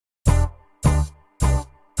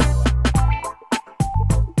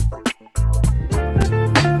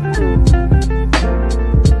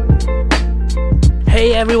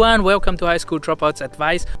Hey everyone, welcome to High School Dropout's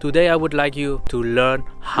Advice. Today I would like you to learn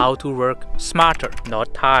how to work smarter,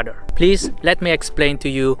 not harder. Please let me explain to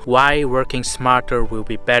you why working smarter will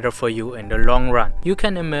be better for you in the long run. You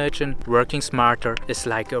can imagine working smarter is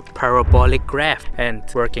like a parabolic graph and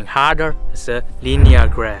working harder is a linear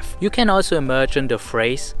graph. You can also imagine the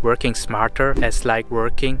phrase working smarter as like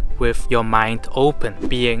working with your mind open,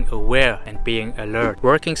 being aware and being alert.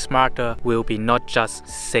 Working smarter will be not just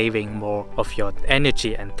saving more of your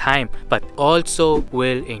energy and time, but also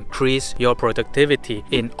will increase your productivity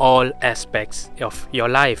in all aspects of your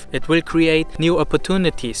life. It will create new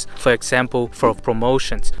opportunities, for example, for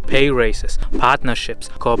promotions, pay raises, partnerships,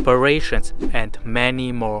 cooperations, and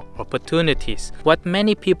many more opportunities. What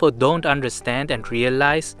many people don't understand and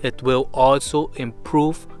realize, it will also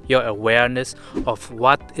improve your awareness of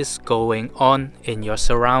what is going on in your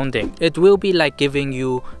surrounding. It will be like giving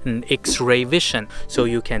you an X-ray vision so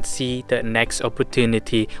you can see the next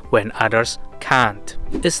opportunity when others can't.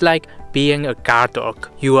 It's like being a guard dog.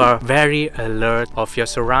 You are very alert of your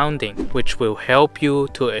surrounding, which will help you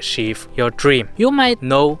to achieve your dream. You might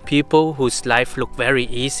know people whose life look very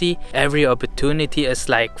easy. Every opportunity is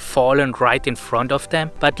like fallen right in front of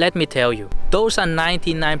them. But let me tell you, those are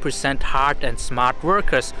 99% hard and smart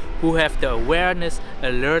workers who have the awareness,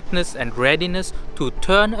 alertness, and readiness to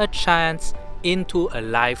turn a chance into a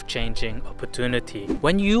life-changing opportunity.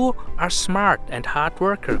 When you are smart and hard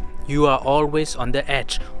worker, you are always on the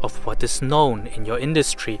edge of what is known in your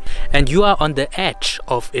industry, and you are on the edge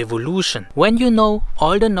of evolution. When you know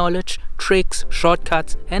all the knowledge, tricks,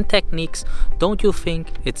 shortcuts, and techniques, don't you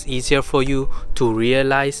think it's easier for you to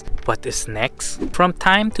realize what is next? From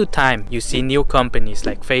time to time, you see new companies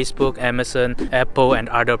like Facebook, Amazon, Apple, and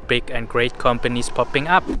other big and great companies popping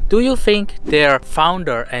up. Do you think their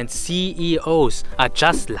founder and CEOs are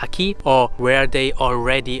just lucky, or were they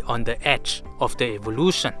already on the edge of the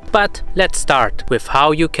evolution? But let's start with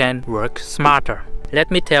how you can work smarter.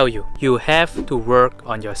 Let me tell you, you have to work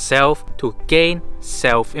on yourself to gain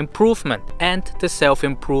self-improvement, and the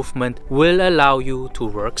self-improvement will allow you to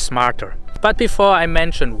work smarter. But before I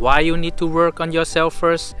mention why you need to work on yourself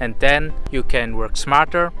first and then you can work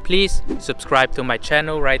smarter, please subscribe to my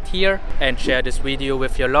channel right here and share this video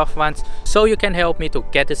with your loved ones so you can help me to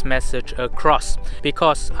get this message across.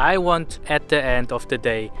 Because I want at the end of the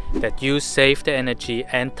day that you save the energy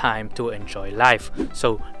and time to enjoy life.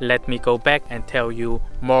 So let me go back and tell you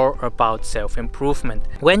more about self-improvement.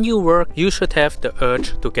 When you work, you should have the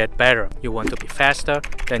urge to get better. You want to be faster,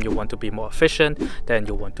 then you want to be more efficient, then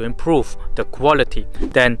you want to improve the quality,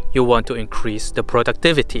 then you want to increase the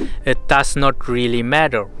productivity. It does not really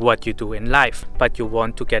matter what you do in life, but you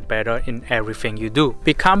want to get better in everything you do.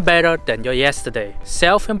 Become better than your yesterday.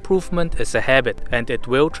 Self-improvement is a habit, and it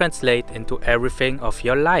will translate into everything of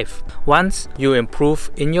your life. Once you improve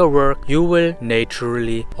in your work, you will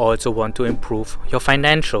naturally also want to improve your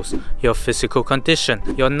financials, your physical condition,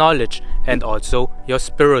 your knowledge, and also your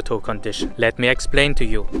spiritual condition. Let me explain to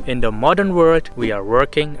you. In the modern world, we are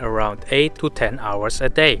working around 8 to 10 hours a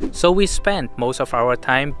day. So we spend most of our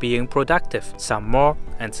time being productive, some more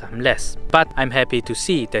and some less. But I'm happy to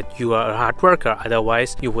see that you are a hard worker,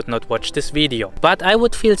 otherwise you would not watch this video. But I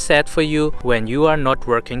would feel sad for you when you are not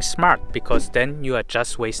working smart, because then you are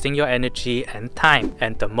just wasting your energy and time.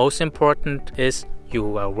 And the most important is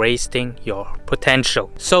you are wasting your potential.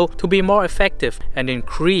 So to be more effective and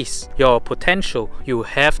increase your potential, you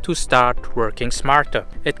have to start working smarter.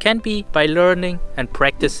 It can be by learning and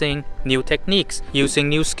practicing new techniques, using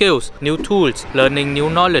new skills, new tools, learning new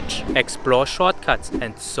knowledge, explore shortcuts,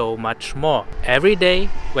 and so much more. Every day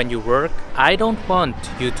when you work, I don't want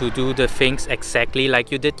you to do the things exactly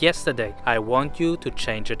like you did yesterday. I want you to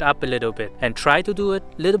change it up a little bit and try to do it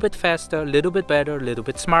a little bit faster, a little bit better, a little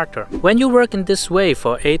bit smarter. When you work in this way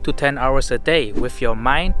for 8 to 10 hours a day with your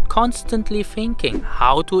mind constantly thinking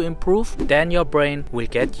how to improve, then your brain will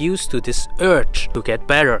get used to this urge to get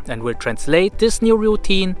better and will translate this new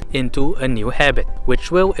routine into a new habit,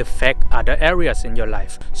 which will affect other areas in your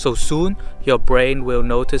life. So soon your brain will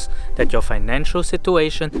notice that your financial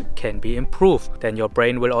situation can be improved. Then your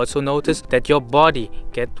brain will also notice that your body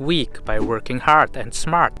gets weak by working hard and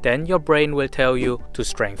smart. Then your brain will tell you to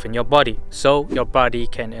strengthen your body, so your body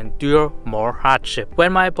can endure more hardship.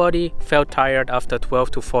 When my body felt tired after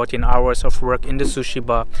 12 to 14 hours of work in the sushi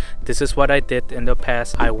bar, this is what I did in the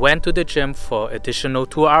past. I went to the gym for additional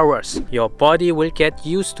 2 hours. Your body will get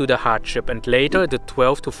used to the hardship, and later the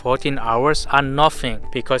 12 to 14 hours are nothing,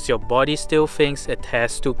 because your body still thinks it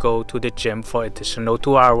has to go to the gym for additional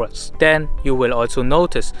 2 hours. Then you will also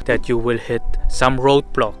notice that you will hit some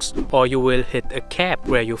roadblocks, or you will hit a cap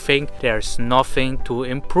where you think there's nothing to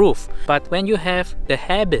improve. But when you have the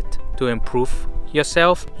habit to improve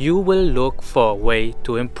yourself, you will look for a way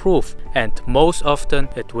to improve, and most often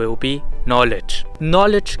it will be knowledge.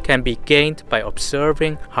 Knowledge can be gained by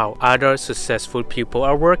observing how other successful people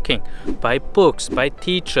are working, by books, by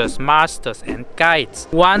teachers, masters and guides.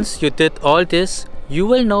 Once you did all this, you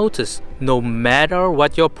will notice, no matter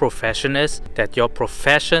what your profession is, that your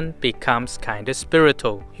profession becomes kinda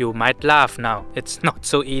spiritual. You might laugh now. It's not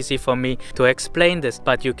so easy for me to explain this,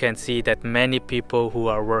 but you can see that many people who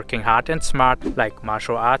are working hard and smart, like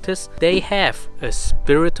martial artists, they have a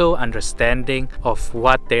spiritual understanding of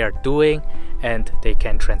what they are doing, and they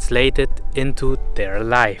can translate it into their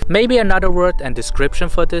life. Maybe another word and description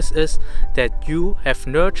for this is that you have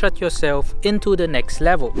nurtured yourself into the next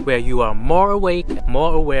level, where you are more awake,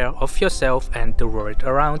 more aware of yourself and the world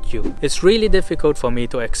around you. It's really difficult for me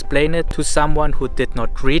to explain it to someone who did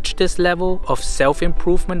not reach this level of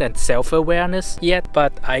self-improvement and self-awareness yet,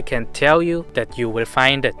 but I can tell you that you will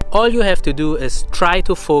find it. All you have to do is try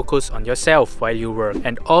to focus on yourself while you work,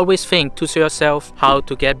 and always think to yourself how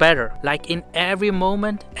to get better. Like in every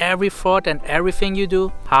moment, every thought and everything you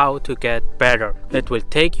do, how to get better. It will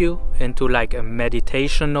take you into like a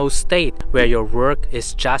meditational state where your work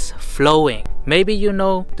is just flowing. Maybe you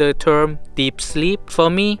know the term deep sleep. For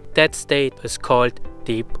me, that state is called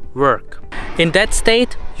deep work. In that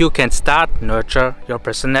state, you can start nurture your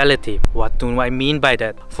personality. What do I mean by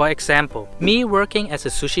that? For example, me working as a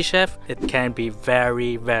sushi chef, it can be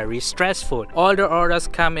very stressful. All the orders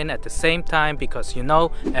come in at the same time because you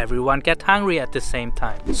know everyone get hungry at the same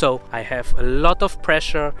time. So I have a lot of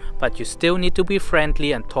pressure, but you still need to be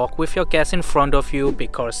friendly and talk with your guests in front of you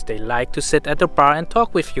because they like to sit at the bar and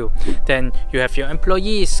talk with you. Then you have your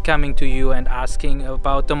employees coming to you and asking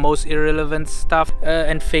about the most irrelevant stuff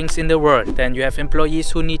and things in the world. Then you have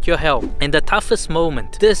employees who need your help. In the toughest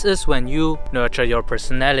moment, this is when you nurture your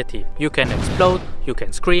personality. You can explode, you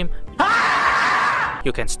can scream,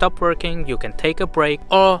 you can stop working, you can take a break,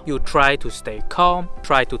 or you try to stay calm,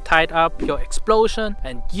 try to tide up your explosion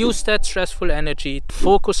and use that stressful energy to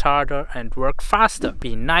focus harder and work faster.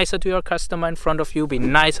 Be nicer to your customer in front of you, be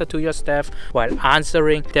nicer to your staff while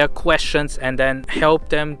answering their questions, and then help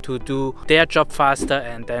them to do their job faster,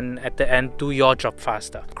 and then at the end do your job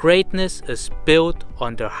faster. Greatness is built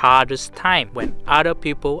on the hardest time, when other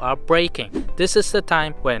people are breaking. This is the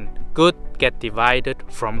time when good get divided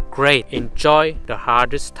from great. Enjoy the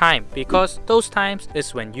hardest time, because those times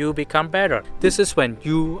is when you become better. This is when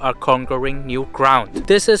you are conquering new ground.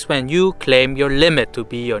 This is when you claim your limit to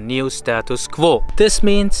be your new status quo. This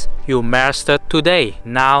means you mastered today.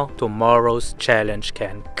 Now tomorrow's challenge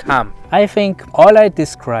can come. I think all I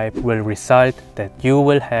described will result that you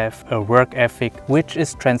will have a work ethic which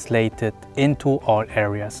is translated into all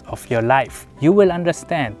areas of your life. You will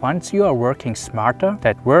understand once you are working smarter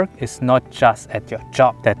that work is not just at your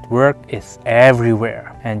job, that work is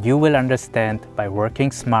everywhere. And you will understand by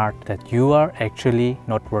working smart that you are actually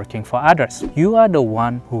not working for others. You are the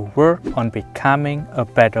one who work on becoming a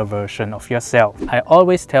better version of yourself. I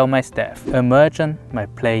always tell my staff, imagine my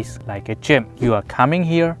place like a gym. You are coming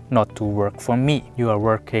here not to work for me. You are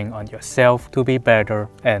working on yourself to be better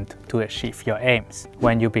and to achieve your aims.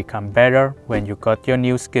 When you become better, when you got your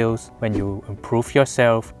new skills, when you improve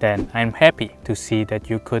yourself, then I'm happy to see that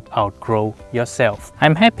you could outgrow yourself.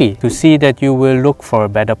 I'm happy to see that you will look for a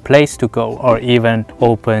better place to go, or even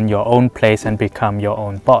open your own place and become your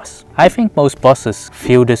own boss. I think most bosses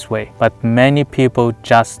feel this way, but many people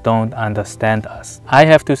just don't understand us. I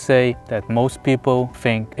have to say that most people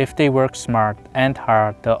think if they work smart and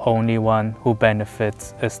hard, the only one who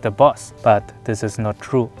benefits is the boss. But this is not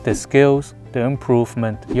true. The skills, the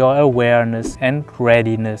improvement, your awareness and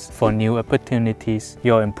readiness for new opportunities,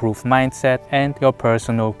 your improved mindset and your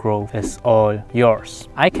personal growth is all yours.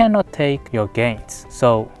 I cannot take your gains,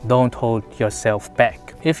 so don't hold yourself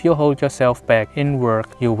back. If you hold yourself back in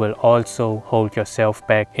work, you will also hold yourself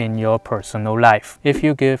back in your personal life. If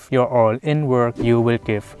you give your all in work, you will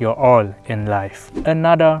give your all in life.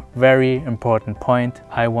 Another very important point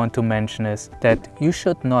I want to mention is that you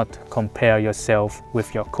should not compare yourself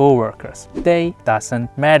with your co-workers. They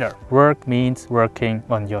doesn't matter. Work means working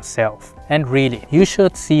on yourself. And really, you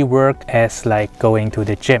should see work as like going to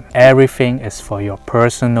the gym. Everything is for your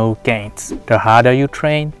personal gains. The harder you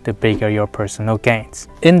train, the bigger your personal gains.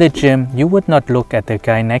 In the gym, you would not look at the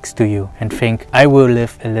guy next to you and think, I will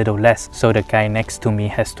lift a little less, so the guy next to me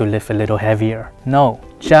has to lift a little heavier. No.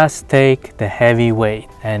 just take the heavy weight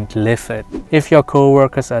and lift it. If your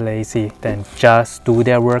co-workers are lazy, then just do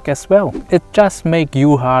their work as well. It just makes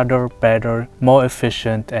you harder, better, more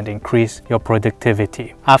efficient, and increase your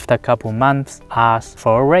productivity. After a couple months, ask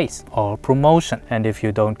for a raise or promotion. And if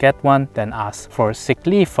you don't get one, then ask for a sick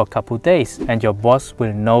leave for a couple days, and your boss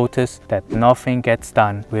will notice that nothing gets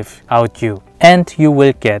done without you. And you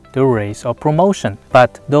will get the raise or promotion.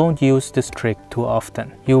 But don't use this trick too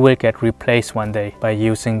often. You will get replaced one day by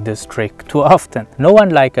using this trick too often. No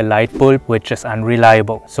one likes a light bulb which is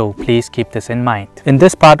unreliable. So please keep this in mind. In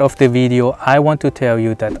this part of the video, I want to tell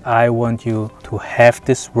you that I want you to have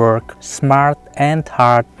this work smart and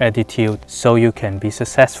hard attitude so you can be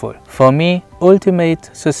successful. For me,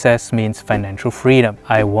 ultimate success means financial freedom.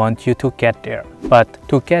 I want you to get there. But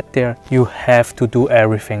to get there, you have to do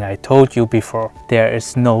everything I told you before. There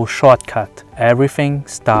is no shortcut. Everything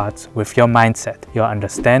starts with your mindset, your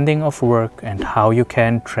understanding of work, and how you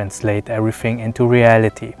can translate everything into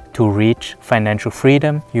reality. To reach financial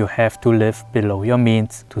freedom, you have to live below your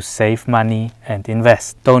means, to save money and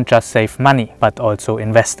invest. Don't just save money, but also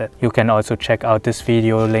invest it. You can also check out this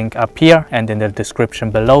video link up here and in the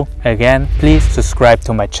description below. Again, please subscribe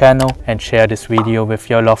to my channel and share this video with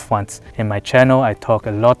your loved ones. In my channel, I talk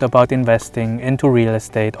a lot about investing into real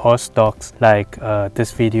estate or stocks. Like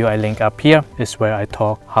this video I link up here is where I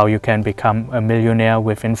talk how you can become a millionaire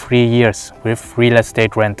within 3 years with real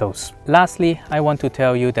estate rentals. Lastly, I want to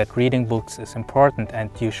tell you that reading books is important and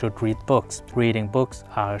you should read books. Reading books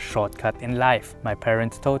are a shortcut in life. My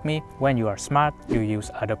parents told me, when you are smart, you use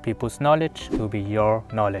other people's knowledge to be your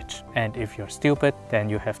knowledge. And if you're stupid, then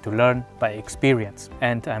you have to learn by experience.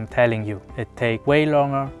 And I'm telling you, it takes way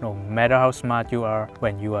longer, no matter how smart you are,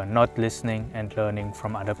 when you are not listening and learning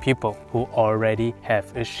from other people who already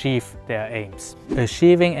have achieved their aims.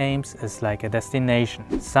 Achieving aims is like a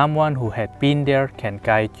destination. Someone who had been there can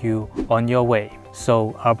guide you on your way.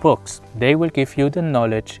 So are books. They will give you the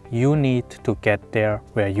knowledge you need to get there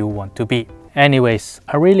where you want to be. Anyways,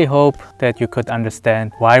 I really hope that you could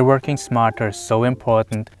understand why working smarter is so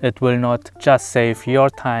important. It will not just save your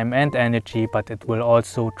time and energy, but it will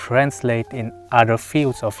also translate in other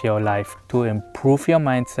fields of your life to improve your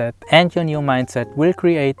mindset, and your new mindset will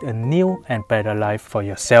create a new and better life for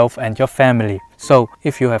yourself and your family. So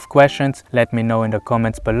if you have questions, let me know in the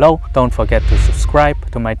comments below. Don't forget to subscribe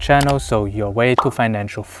to my channel so your way to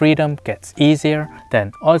financial freedom gets easier.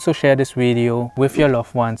 Then also share this video with your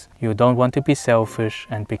loved ones. You don't want to be selfish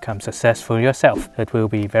and become successful yourself. It will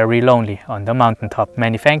be very lonely on the mountaintop.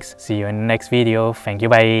 Many thanks. See you in the next video. Thank you.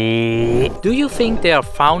 Bye. Do you think their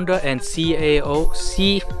founder and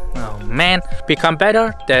become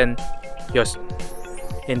better than yours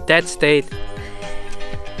in that state?